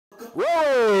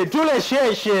Wewe tule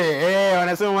sheshe.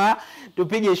 Wanasema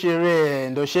tupige sherehe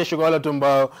ndio sheshe kwa wale watu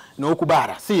ambao ni huku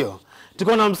bara, sio?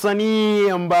 Tuko na msanii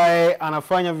ambaye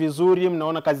anafanya vizuri,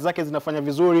 mnaona kazi zake zinafanya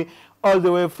vizuri all the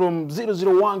way from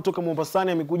 001 toka Mombasa,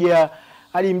 amekuja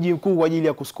hadi mji mkuu kwa ajili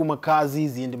ya kusukuma kazi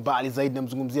ziende mbali zaidi.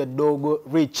 Namzungumzia Dogo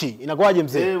Richie. Inakuaje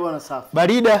mzee? Bwana safi.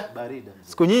 Barida? Barida.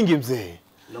 Siku nyingi mzee.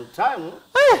 Long time.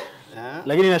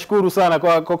 Lakini nashukuru sana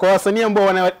kwa wasanii ambao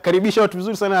wanakaribisha watu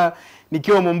vizuri sana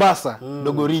nikiwa Mombasa.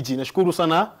 Dogo Richie, nashukuru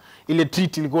sana. Ile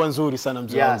treat ilikuwa nzuri sana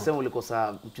mzee. Yeah, sema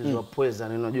ulikosa mchezo wa pweza,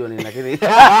 ninajua nini, lakini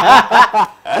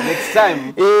next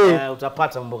time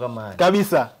utapata mambo kama haya.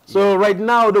 Kabisa. So right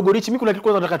now Dogo Richie, mimi kuna kitu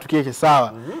kwanza nataka tukiweke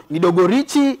sawa. Ni Dogo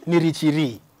Richie, ni Richie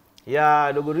Ri.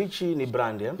 Yeah, Dogo Richie ni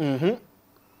brand ya.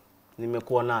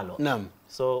 Nimekuwa nalo. Naam.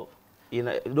 So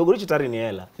Dogo Richie tayari ni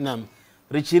hela. Naam.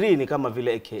 Richie Ri ni kama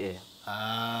vile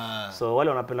AKA. So wale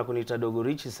wanapenda kuniita Dogo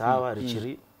Richie sawa, Richie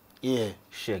Ri. Yeah.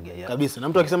 Shege ya. Kabisa. Na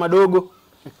mtu akisema Dogo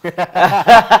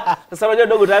sasa unajua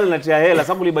Dogo tayari natia hela,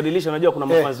 sababu ulibadilisha, unajua kuna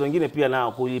mafanzi wengine pia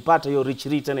nao kuipata hiyo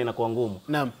Richie Ri tena inakuwa ngumu.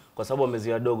 Naam. Kwa sababu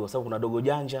wamezia Dogo, sababu kuna Dogo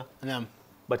Janja. Naam.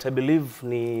 But I believe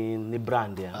ni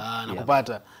brand ya.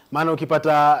 Nakupata. Maana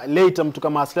ukipata later mtu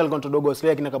kama Aslay alikuwa Dogo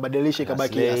Aslay kinakabadilisha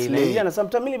ikabaki Aslay. Na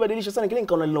sasa mimi nilibadilisha sana kile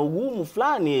nikaona lina ugumu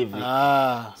fulani hivi.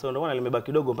 So ndio maana limebaki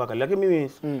kidogo mpaka. Lakini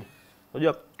mimi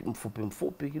unajua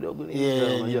mfupi kidogo ni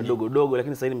unajua dogo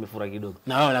lakini sasa nimefura kidogo.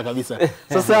 Naona kabisa.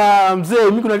 Sasa mzee,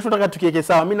 mimi kuna kitu nataka tukiweke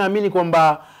sawa. Mimi naamini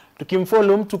kwamba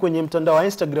tukimfollow mtu kwenye mtandao wa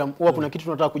Instagram huwa kuna kitu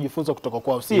tunataka kujifunza kutoka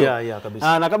kwao, sio? Yeah,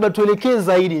 kabisa. Na kabla tuelekee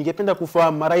zaidi, ningependa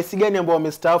kufahamu marais gani ambao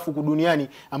wamestaafu huku duniani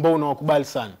ambao unawakubali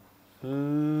sana?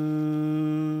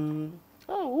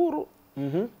 Uhuru.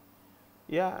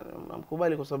 Yeah,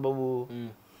 namkubali kwa sababu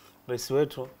rais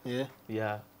wetu.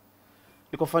 Yeah.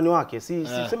 Niko fani wake.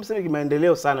 Sema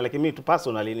kimaendeleo sana, lakini mimi tu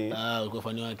personally ni uko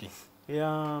fani wake.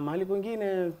 Yeah, mahali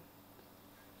kwingine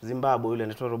Zimbabwe yule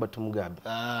anaitwa Robert Mugabe.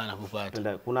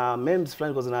 Nakupata. Kuna memes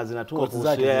fulani kwa zinatuma kuhusu.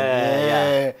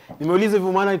 Nimeuliza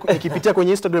hivyo maana ikipitia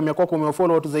kwenye Instagram ya kwako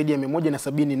umefollow watu zaidi ya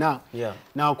 170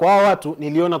 na kwa hao watu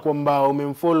niliona kwamba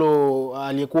umemfollow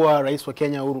aliyekuwa rais wa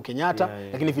Kenya Uhuru Kenyatta,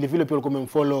 lakini vile vile pia ulikuwa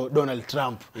umemfollow Donald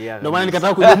Trump. Ndio maana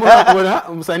nikataka kujua kuona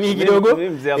msanii kidogo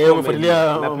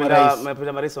umefuatilia marais.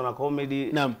 Napenda marais wana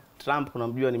comedy. Naam. Trump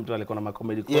unamjua ni mtu alikuwa na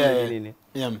comedy nini.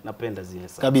 Napenda zile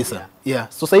sana. Kabisa.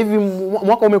 Sasa hivi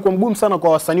mwaka umekuwa mgumu sana kwa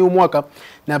wasanii mwaka,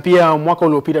 na pia mwaka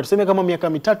uliopita tuseme kama miaka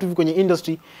mitatu hivi kwenye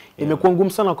industry imekuwa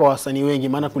ngumu sana kwa wasanii wengi,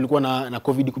 maana kulikuwa na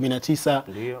COVID-19,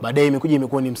 baadaye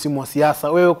imekuwa ni msimu wa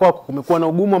siasa. Wewe kwako kumekuwa na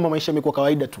ugumu ama maisha yamekuwa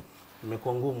kawaida tu?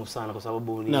 Imekuwa ngumu sana kwa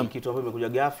sababu ni kitu ambacho imekuja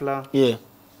ghafla. We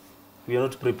are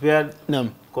not prepared.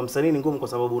 Kwa msanii ni ngumu kwa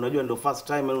sababu unajua ndio first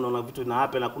time unaona vitu na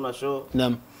happen, hakuna show.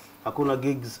 Hakuna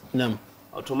gigs.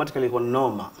 Automatically iko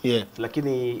noma.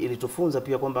 Lakini ilitufunza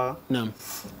pia kwamba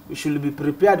we should be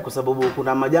prepared kwa sababu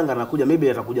kuna majanga yanakuja, maybe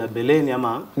yatakuja mbeleni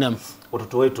ama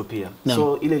watoto wetu pia.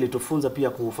 So ile ilitufunza pia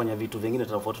kufanya vitu vingine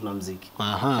tofauti na muziki.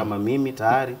 Kama mimi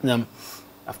tayari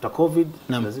after COVID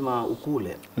lazima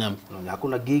ukule.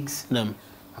 Hakuna gigs.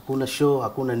 Hakuna show,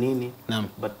 hakuna nini.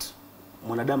 But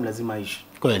mwanadamu lazima aishi.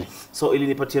 Kweli. So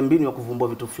ilinipatia mbinu ya kuvumbua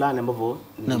vitu fulani ambavyo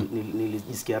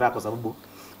nilijisikia raha kwa sababu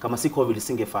kama si COVID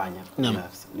singefanya.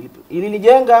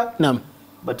 Ilinijenga,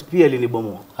 but pia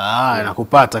ilinibomoa.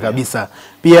 Nakupata kabisa.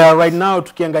 Pia right now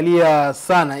tukiangalia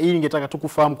sana, hii ningetaka tu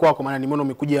kufahamu kwako maana nimeona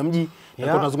umekuja mji,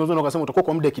 na tunazungumza na ukasema utakuwa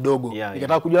kwa muda kidogo.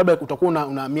 Nikataka kujua labda utakuwa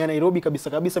unahamia Nairobi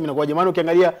kabisa. Mimi nakuwa jamani,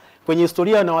 ukiangalia kwenye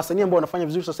historia na wasanii ambao wanafanya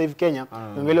vizuri sasa hivi Kenya,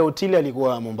 ukiangalia Otile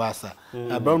alikuwa Mombasa,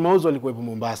 Brown Mauzo alikuwa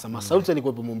Mombasa, Masauti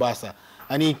alikuwa Mombasa.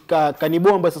 Yaani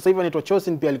Kanibo ambaye sasa hivi anaitwa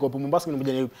Chosin pia alikuwa Mombasa,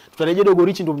 nimekuja Nairobi. Tutarejea Dogo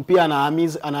Richie ndio pia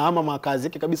anahama makazi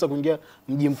yake kabisa kuingia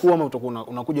mji mkuu, ama utakuwa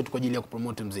unakuja tu kwa ajili ya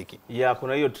kupromote muziki?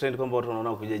 Kuna hiyo trend kwamba watu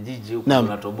wanaona kuja jiji huko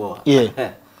unatoboa.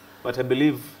 But I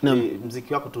believe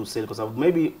muziki wako tu sell kwa sababu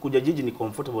maybe kuja jiji ni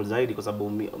comfortable zaidi kwa sababu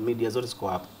media zote ziko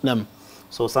hapa.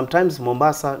 So sometimes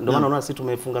Mombasa ndio maana unaona sisi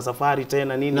tumefunga safari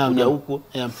tena nini kuja huku.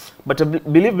 But I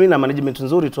believe mimi na management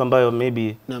nzuri tu ambayo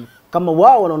maybe kama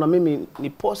wao wanaona mimi ni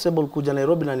possible kuja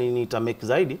Nairobi na nita make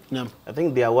zaidi. I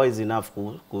think they are wise enough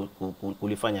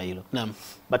kulifanya hilo.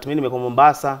 But mimi nimekuwa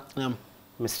Mombasa.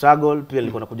 Struggle pia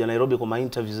nilikuwa nakuja Nairobi kwa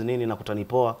interviews nini na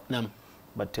kutanipoa.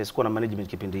 But sikuwa na management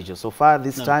kipindi hicho. So far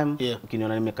this time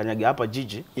ukiniona nimekanyaga hapa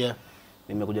jiji.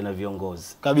 Nimekuja na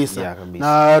viongozi. Kabisa.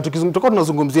 Na tukizungumza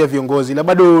tunazungumzia viongozi, la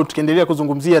bado tukiendelea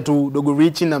kuzungumzia tu Dogo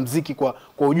Richie na muziki kwa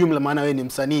ujumla, maana wewe ni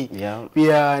msanii.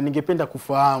 Pia ningependa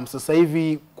kufahamu sasa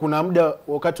hivi kuna muda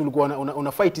wakati ulikuwa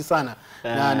una fight sana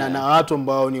na watu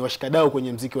ambao ni washikadau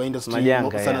kwenye muziki wa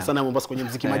industry sana Mombasa kwenye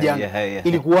muziki majanga.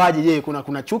 Ilikuwaje? Je,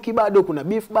 kuna chuki bado, kuna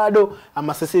beef bado,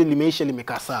 ama sasa limeisha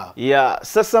limekaa sawa?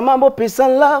 Sasa mambo peace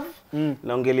and love.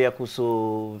 naongelea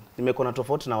kuhusu nimekuwa na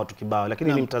tofauti na watu kibao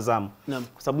lakini ni mtazamo. Kwa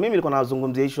sababu mimi nilikuwa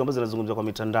nazungumzia issue ambazo zinazungumzwa kwa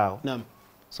mitandao.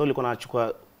 So nilikuwa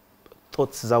nachukua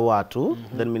thoughts za watu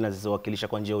then mimi naziwakilisha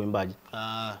kwa njia ya uimbaji.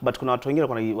 But kuna watu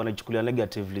wengine wanajichukulia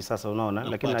negatively sasa unaona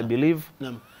lakini I believe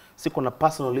siko na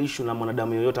personal issue na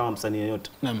mwanadamu yoyote ama msanii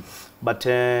yoyote. But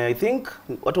I think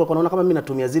watu wanaona kama mimi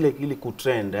natumia zile ili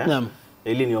kutrend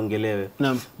ili niongelewe.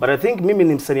 But I think mimi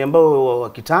ni msanii ambao wa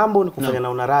kitambo ni kufanya na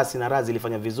unarasi na razi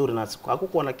ilifanya vizuri na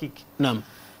hakukuwa na kiki.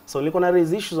 So nilikuwa na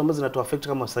raise issues ambazo zinatu affect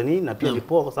kama wasanii na pia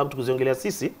nipoa kwa sababu tukiziongelea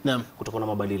sisi kutakuwa na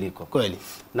mabadiliko. Kweli.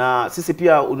 Na sisi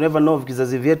pia you never know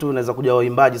vizazi vyetu unaweza kuja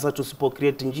waimbaji sasa tusipo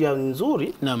create njia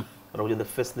nzuri. Unakuja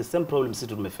the same problem sisi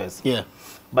tumeface.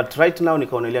 But right now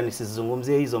nikaonelea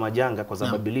nisizungumzie hizo majanga kwa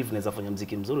sababu believe naweza fanya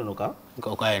muziki mzuri na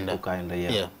ukaenda.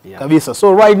 Kabisa.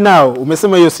 So right now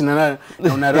umesema hiyo sina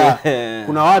na raha.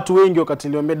 Kuna watu wengi wakati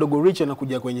niliambia Dogo Richie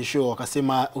anakuja kwenye show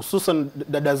wakasema hususan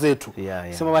dada zetu.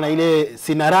 Sema bana ile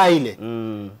sina raha ile.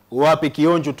 Wape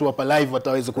kionjo tu hapa live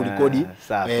wataweza kurekodi.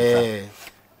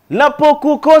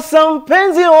 Napokukosa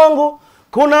mpenzi wangu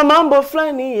kuna mambo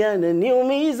fulani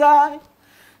yananiumiza.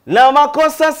 Na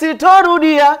makosa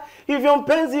sitorudia hivyo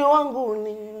mpenzi wangu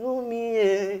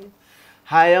niumie.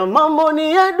 Haya mambo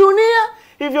ni ya dunia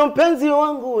hivyo mpenzi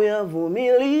wangu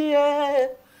yavumilie.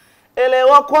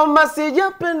 Elewa kwamba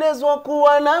sijapendezwa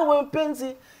kuwa nawe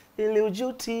mpenzi ili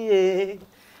ujutie.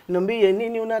 Niambie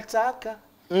nini unataka?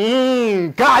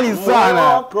 Kali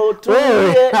sana.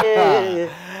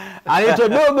 Anaitwa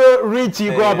Dogo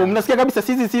Richie kwa hapo. Mnasikia kabisa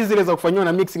sisi zile za kufanywa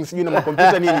na mixing sijui na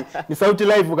makompyuta nini. Ni sauti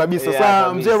live kabisa.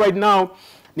 Sasa mzee right now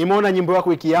nimeona nyimbo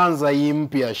yako ikianza hii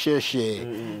mpya Sheshe.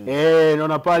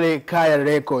 Naona pale Kaya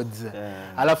Records.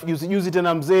 Alafu juzi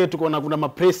tena mzee tuko na kuna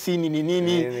mapresi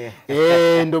nini.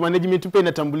 Ndo management pia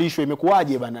inatambulishwa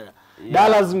imekuaje bana?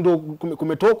 Dallas ndo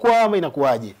kumetokwa ama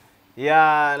inakuaje?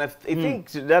 I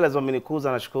think Dallas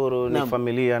wamenikuza nashukuru ni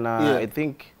familia na I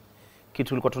think kitu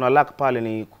tulikuwa tuna lack pale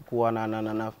ni kuwa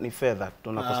ni fedha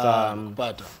tunakosa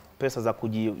kupata pesa za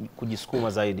kujisukuma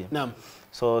zaidi.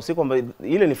 So si kwamba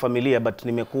ile ni familia but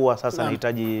nimekuwa sasa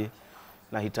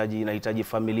nahitaji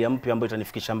familia mpya ambayo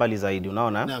itanifikisha mbali zaidi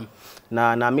unaona.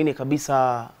 Na naamini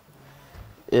kabisa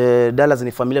Dallas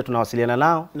ni familia tunawasiliana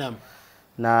nao.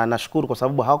 Na nashukuru kwa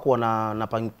sababu hawakuwa na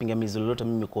pingamizi lolote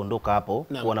mimi kuondoka hapo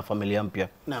kuwa na familia mpya.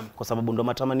 Kwa sababu ndo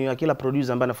matamanio ya kila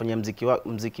producer ambaye anafanya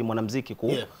muziki mwanamuziki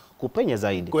kupenya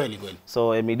zaidi. Kweli.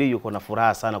 So MD yuko na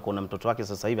furaha sana kuona mtoto wake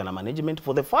sasa hivi ana management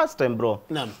for the first time bro.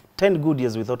 10 good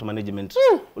years without management.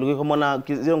 Ulikuwa kama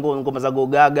zile ngoma za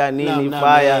Gogaga nini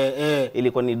Fire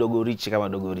ilikuwa ni Dogo Richie kama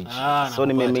Dogo Richie. So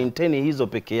nime maintain hizo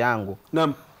peke yangu.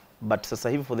 But sasa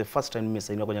hivi for the first time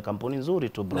nimesainiwa kwenye kampuni nzuri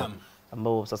tu bro.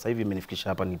 Ambao sasa hivi imenifikisha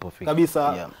hapa nilipofika.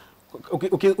 Kabisa.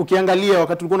 Ukiangalia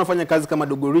wakati ulikuwa unafanya kazi kama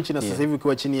Dogo Richie na sasa hivi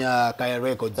ukiwa chini ya Kaya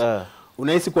Records.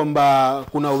 Unahisi kwamba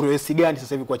kuna urahisi gani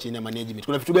sasa hivi kwa chini ya management?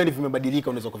 Kuna vitu gani vimebadilika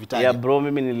unaweza kuvitaja? Bro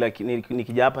mimi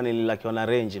nikija hapa nililakiwa na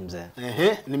range mzee.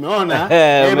 Nimeona.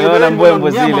 Umeona mbwembo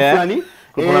zile.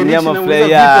 Kuna mnyama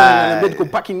flyer. Bed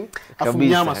parking afu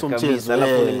mnyama so mchezo.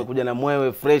 Alafu nimekuja na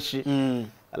mwewe fresh.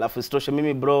 Alafu isitoshe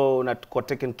mimi bro kwa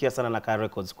taken care sana na Kaya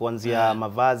Records kuanzia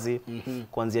mavazi,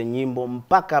 kuanzia nyimbo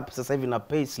mpaka sasa hivi na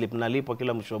payslip nalipwa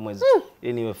kila mwisho wa mwezi.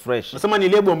 Ili niwe fresh. Nasema ni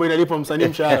lebo ambayo inalipa msanii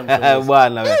mshahara.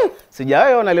 Bwana wewe.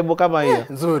 Sijawahi ona lebo kama hiyo.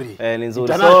 Nzuri. Ni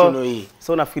nzuri.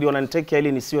 So nafikiri wananitake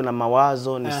ili nisiwe na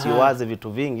mawazo, nisiwaze vitu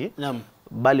vingi.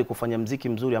 Bali kufanya muziki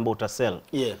mzuri ambao utasell.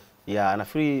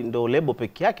 Nafikiri ndo lebo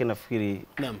peke yake nafikiri.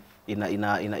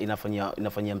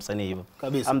 Inafanyia msanii hivyo.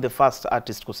 I'm the first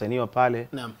artist kusainiwa pale.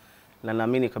 Na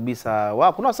naamini kabisa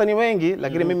kuna wasanii wengi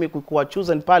lakini mimi kuwa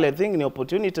chosen pale I think ni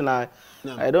opportunity na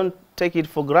I don't take it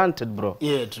for granted bro.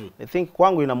 True. I think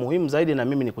kwangu ina muhimu zaidi na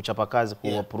mimi ni kuchapa kazi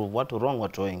kuapprove watu wrong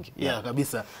watu wengi.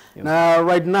 Kabisa. Na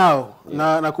right now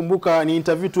nakumbuka ni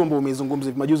interview tu ambayo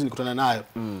umeizungumza majuzi nikutana nayo.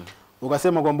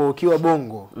 Ukasema kwamba ukiwa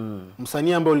Bongo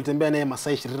msanii ambaye ulitembea naye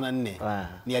masaa 24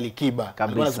 ni Alikiba.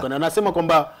 Anasema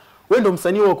kwamba wewe ndo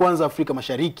msanii wa kwanza Afrika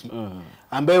Mashariki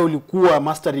ambaye ulikuwa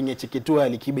mastering ya Cheketua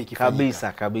Alikiba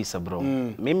ikifanyika. Kabisa bro.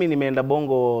 Mimi nimeenda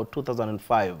Bongo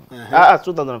 2005.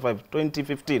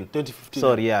 2015.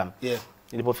 Sorry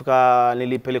Nilipofika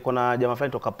nilipelekwa na jamaa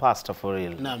fulani toka Pasta for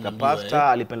real. Pasta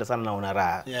alipenda sana na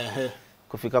Unaraha.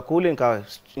 Kufika kule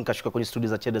nikashuka kwenye studio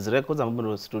za Cheddars Records ambapo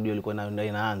ndo studio ilikuwa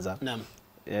inaanza.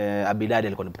 Abidadi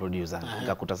alikuwa ni producer.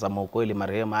 Nikakuta Sama Ukweli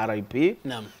marehemu RIP.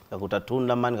 Nikakuta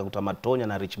Tundaman, nikakuta Matonya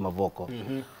na Richie Mavoko.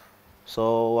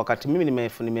 So wakati mimi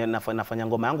nafanya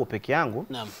ngoma yangu peke yangu,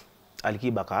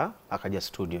 Alikiba akaja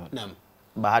studio.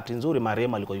 Bahati nzuri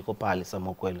marehemu alikuwa yuko pale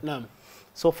Sama Ukweli.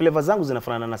 So flavor zangu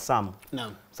zinafanana na Sam.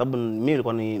 Naam. Sababu mimi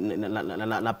nilikuwa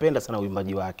napenda sana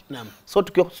uimbaji wake. Naam. So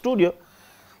tukiwa studio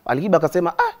Alikiba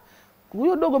akasema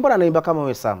huyo Dogo mbona anaimba kama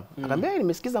wewe Sam? Akamwambia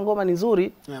nimesikiza ngoma ni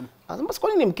nzuri. Naam. Akasema kwa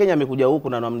nini Mkenya amekuja huku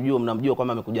na mnamjua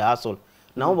kwamba amekuja hustle?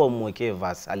 Naomba umwekee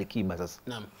verse Alikiba sasa.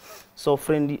 Naam. So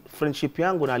friendship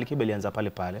yangu na Alikiba ilianza pale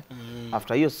pale.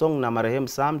 After hiyo song na marehemu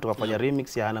Sam tukafanya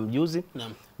remix ya Hana Mjuzi.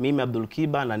 Naam. Mimi Abdul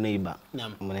Kiba na Neighbor.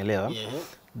 Naam. Umeelewa? Yeah.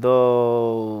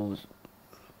 Though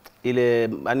ile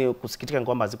yani kusikitika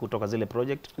kwamba zikutoka zile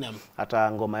project. Naam.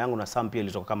 Hata ngoma yangu na Sam pia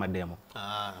ilitoka kama demo.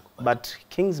 But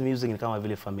Kings Music ni kama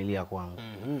vile familia kwangu.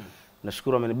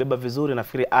 Nashukuru amenibeba vizuri,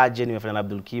 nafikiri aje nimefanya na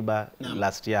Abdul Kiba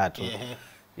last year tu.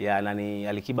 Yeah, na ni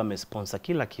Alikiba amesponsor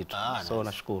kila kitu. So nice.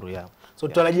 Nashukuru So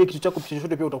tutarajie kitu chako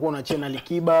chochote pia utakuwa unachia na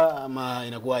Alikiba ama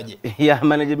inakuaje? Yeah,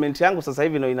 management yangu sasa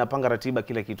hivi ndio inapanga ratiba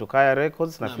kila kitu. Kaya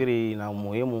Records nafikiri ina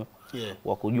umuhimu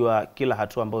wa kujua kila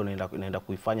hatua ambayo naenda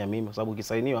kuifanya mimi kwa sababu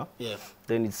ukisainiwa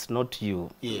then it's not you,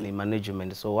 ni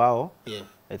management. So wao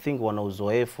I think wana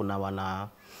uzoefu na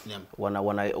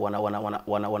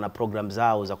wana program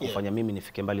zao za kufanya mimi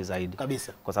nifike mbali zaidi.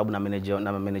 Kabisa. Kwa sababu na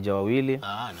manager wawili. Nice.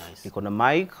 Niko na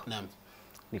Mike. Naam.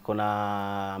 Niko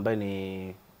na ambaye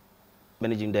ni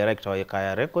managing director wa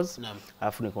Kaya Records. Naam.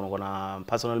 Alafu niko na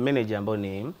personal manager ambaye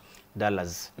ni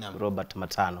Dallas, Robert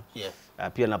Matano.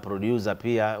 Pia na producer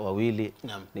pia wawili.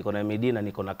 Niko na Medina,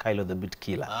 niko na Kylo the Beat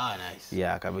Killer. Nice.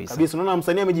 Yeah, kabisa. Kabisa unaona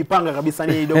msanii amejipanga kabisa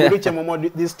ni Dogo Richie Momo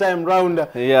this time round.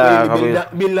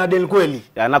 Bin Laden kweli.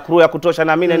 Na crew ya kutosha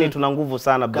na mimi tuna nguvu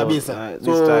sana bro. Kabisa.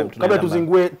 So kabla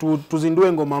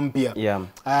tuzindue ngoma mpya.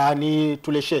 Ni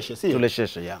Tulesheshe, si?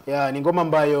 Tulesheshe, ni ngoma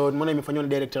ambayo nimeona imefanywa na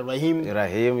director Rahim.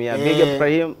 Big up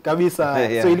Rahim. Kabisa.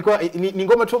 So ilikuwa ni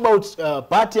ngoma tu about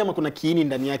party ama kuna kiini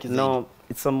ndani yake zaidi? No,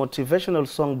 it's a motivational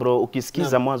song bro.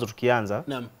 Ukisikiza mwanzo tukianza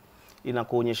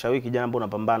inakuonyesha wewe kijana ambao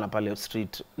unapambana pale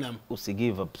street,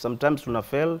 usigive up. Sometimes tuna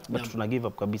fail but tuna give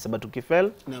up kabisa, but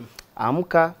ukifail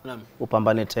amka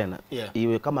upambane tena.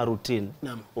 Iwe kama routine.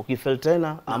 Ukifail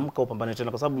tena amka upambane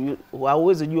tena kwa sababu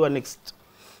hauwezi jua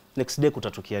next day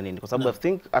kutatukia nini, kwa sababu I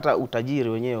think hata utajiri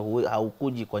wenyewe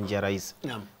haukuji kwa njia rahisi.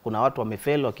 Kuna watu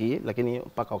wamefail lakini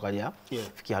mpaka wakaja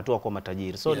fikia hatua kwa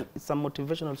matajiri. So it's a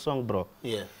motivational song bro.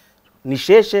 Ni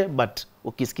sheshe but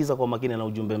ukisikiza kwa makini na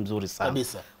ujumbe mzuri sana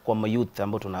kabisa kwa youth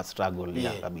ambao tuna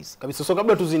struggle kabisa. Kabisa. So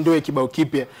kabla tuzindue kibao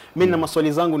kipya, mimi na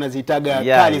maswali zangu nazitaga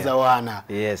kali za wana.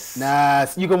 Na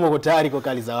sijui kama uko tayari kwa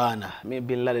kali za wana. Mimi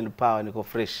Bin Laden power niko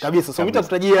fresh. Kabisa. So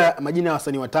nitakutajia majina ya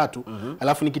wasanii watatu,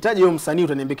 alafu nikitaja hiyo msanii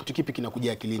utaniambia kitu kipi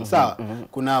kinakuja akilini. Sawa?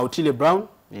 Kuna Otile Brown,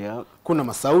 kuna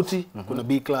Masauti, kuna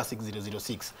B Classic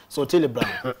 006. So Otile Brown.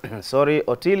 Sorry,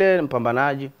 Otile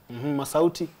mpambanaji.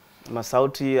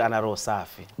 Masauti ana roho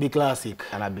safi. B Classic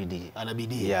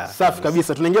anabidii. Safi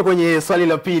kabisa. Tunaingia kwenye swali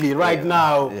la pili right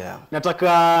now.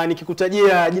 Nataka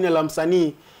nikikutajia jina la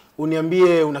msanii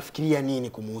uniambie unafikiria nini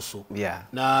kumhusu.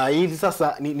 Na hivi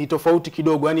sasa ni tofauti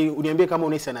kidogo. Yaani uniambie kama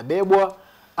unahisi anabebwa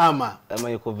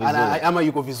ama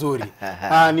yuko vizuri.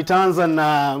 Nitaanza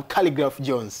na Khaligraph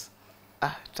Jones.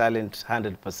 Talent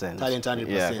 100%. Talent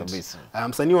 100%. Yeah, kabisa.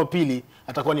 Msanii wa pili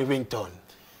atakuwa ni Ringtone.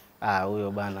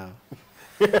 Huyo bana.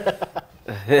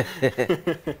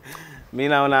 Mimi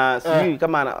naona sijui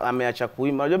kama ameacha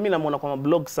kuimba. Unajua mimi namuona kwa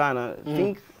blog sana.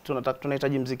 Think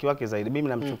tunahitaji muziki wake zaidi. Mimi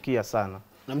namchukia sana.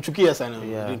 Namchukia sana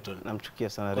Ringtone. Namchukia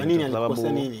sana Ringtone. Kwa nini sababu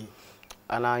nini?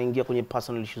 Anaingia kwenye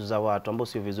personal issues za watu ambao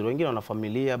sio vizuri. Wengine wana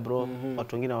familia bro,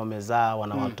 watu wengine wamezaa,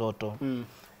 wana watoto.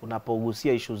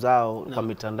 Unapogusia issue zao kwa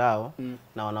mitandao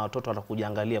na wana watoto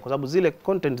watakujiangalia kwa sababu zile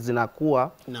content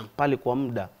zinakuwa pale kwa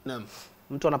muda.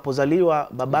 Mtu anapozaliwa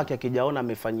babake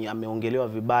akijaona ameongelewa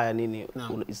vibaya nini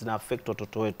zina affect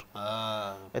watoto wetu.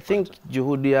 I think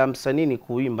juhudi ya msanii ni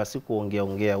kuimba, si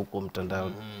kuongea huko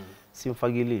mtandaoni.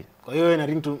 Simfagili. Kwa hiyo na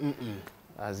Ringtone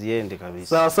aziende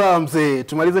kabisa. Sawa mzee,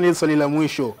 tumalize na swali la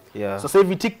mwisho. Sasa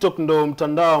hivi TikTok ndo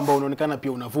mtandao ambao unaonekana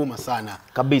pia unavuma sana.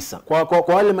 Kabisa. Kwa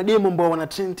wale mademo ambao wana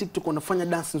trend TikTok wanafanya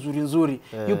dance nzuri.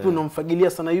 Yupi unamfagilia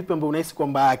sana, yupi ambao unahisi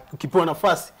kwamba ukipewa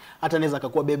nafasi hata anaweza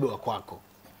akakuwa bebe wa kwako?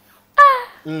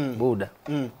 Buda.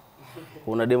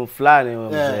 Kuna demo fulani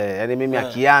mzee. Yaani mimi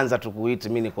akianza tu kuhit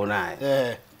mimi niko naye.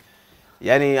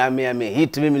 Yaani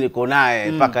amehit mimi niko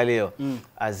naye mpaka leo.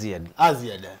 Aziad.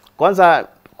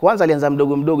 Kwanza alianza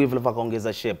mdogo hivi alafu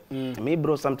akaongeza shape. Mimi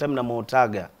bro sometimes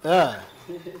namuotaga.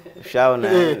 Ushaona.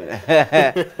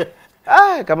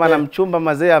 Kama namchumba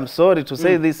mazee, I'm sorry to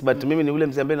say this but mimi ni ule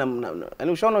mzee ambaye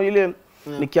yaani ushaona yule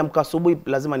Nikiamka asubuhi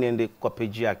lazima niende kwa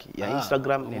page yake ya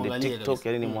Instagram, niende TikTok,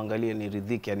 yani nimwangalie,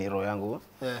 niridhike, yani roho yangu.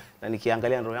 Na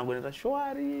nikiangalia roho yangu inaenda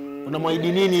shwari.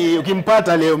 Unamwahidi nini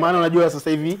ukimpata leo? Maana unajua sasa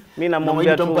hivi mimi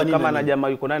namwambia tu kama na jamaa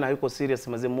yuko naye na yuko serious,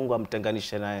 mzee Mungu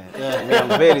amtenganishe naye. Mimi am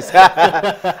very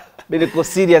mimi niko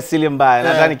serious ile mbaya.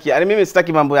 Nadhani yani mimi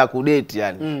sitaki mambo ya kudate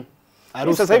yani.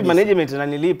 Sasa hivi management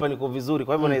inanilipa, niko vizuri,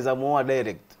 kwa hivyo naweza muoa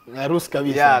direct. Harusi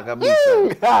kabisa. Ya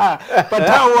kabisa.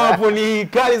 Patao hapo ni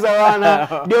kali za wana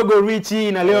Dogo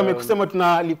Richie, na leo amekusema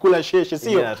tunalikula sheshe,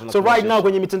 sio? So right now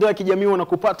kwenye mitandao ya kijamii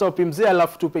unakupata upi mzee,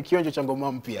 alafu tupe kionjo cha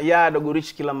ngoma mpya. Ya Dogo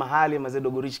Richie kila mahali, mzee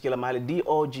Dogo Richie kila mahali,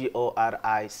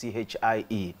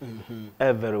 DOGORICHIE.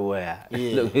 Everywhere.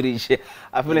 Dogo Richie.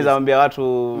 Afu naweza mwambia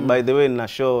watu by the way na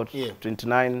show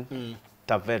 29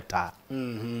 Taveta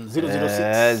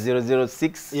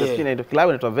 006 lakini ndio club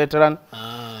inaitwa Veteran.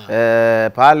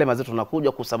 Pale mazee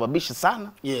tunakuja kusababisha sana.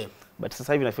 But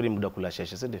sasa hivi nafikiri muda kula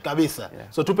sheshe, si ndio? Kabisa.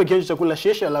 So tupe kionjo cha kula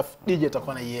sheshe, alafu DJ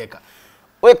atakuwa anaiweka.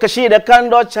 Weka shida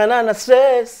kando, achana na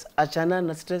stress, achana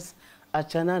na stress,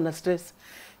 achana na stress.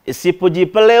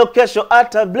 Isipojipa leo kesho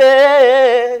ata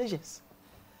blaze.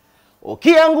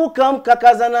 Ukianguka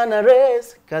mkakazana na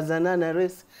race, kazana na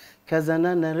race,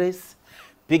 kazana na race.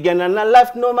 Pigana na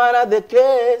life no matter the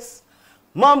case.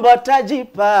 Mambo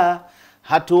atajipa.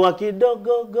 Hatua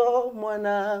kidogo go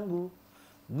mwanangu.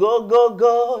 Go go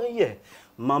go yeah.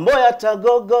 Mambo yata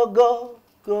go go go.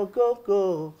 Go go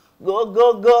go. Go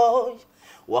go go.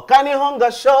 Wakani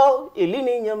honga show ili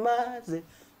ni nyamaze.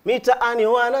 Mitaani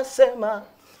wanasema.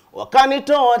 Wakani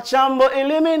toa chambo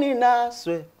ili mini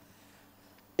naswe.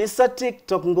 Isa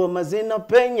TikTok ngoma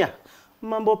zinapenya.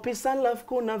 Mambo peace and love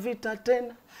kuna vita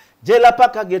tena. Jela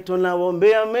paka geto na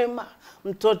wombea mema.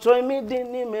 Mtoto imidi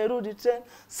nimerudi tena.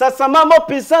 Sasa mambo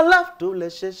peace and love tule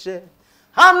sheshe.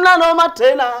 Hamna noma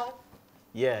tena.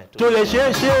 Tule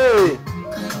sheshe.